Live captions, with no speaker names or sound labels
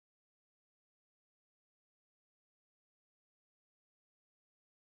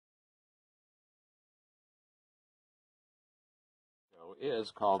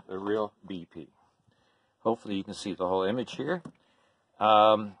Is called the Real BP. Hopefully you can see the whole image here.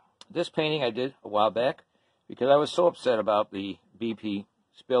 This painting I did a while back because I was so upset about the BP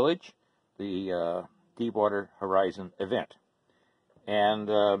spillage, the Deepwater Horizon event. And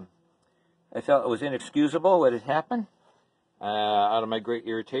I felt it was inexcusable what had happened. Out of my great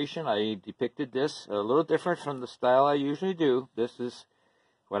irritation, I depicted this a little different from the style I usually do. This is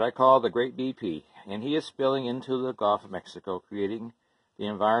what I call the Great BP, and he is spilling into the Gulf of Mexico, creating the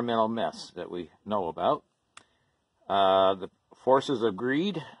environmental mess that we know about. The forces of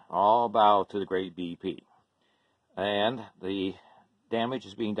greed all bow to the Great BP, and the damage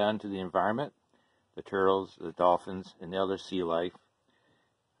is being done to the environment, the turtles, the dolphins, and the other sea life.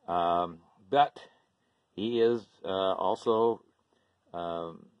 But he is also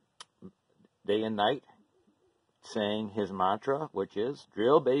day and night saying his mantra, which is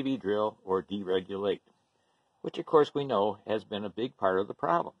drill, baby, drill, or deregulate, which of course we know has been a big part of the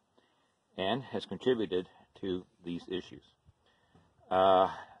problem and has contributed to these issues.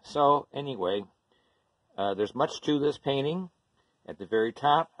 So anyway, there's much to this painting. At the very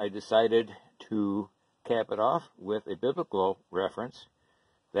top, I decided to cap it off with a biblical reference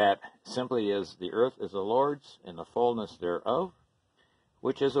that simply is, the earth is the Lord's and the fullness thereof,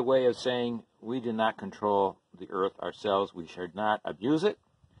 which is a way of saying we do not control the earth ourselves. We should not abuse it.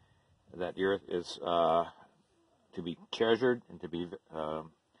 That the earth is to be treasured and to be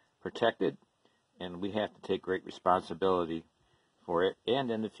protected, and we have to take great responsibility for it and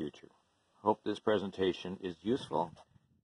in the future. Hope this presentation is useful.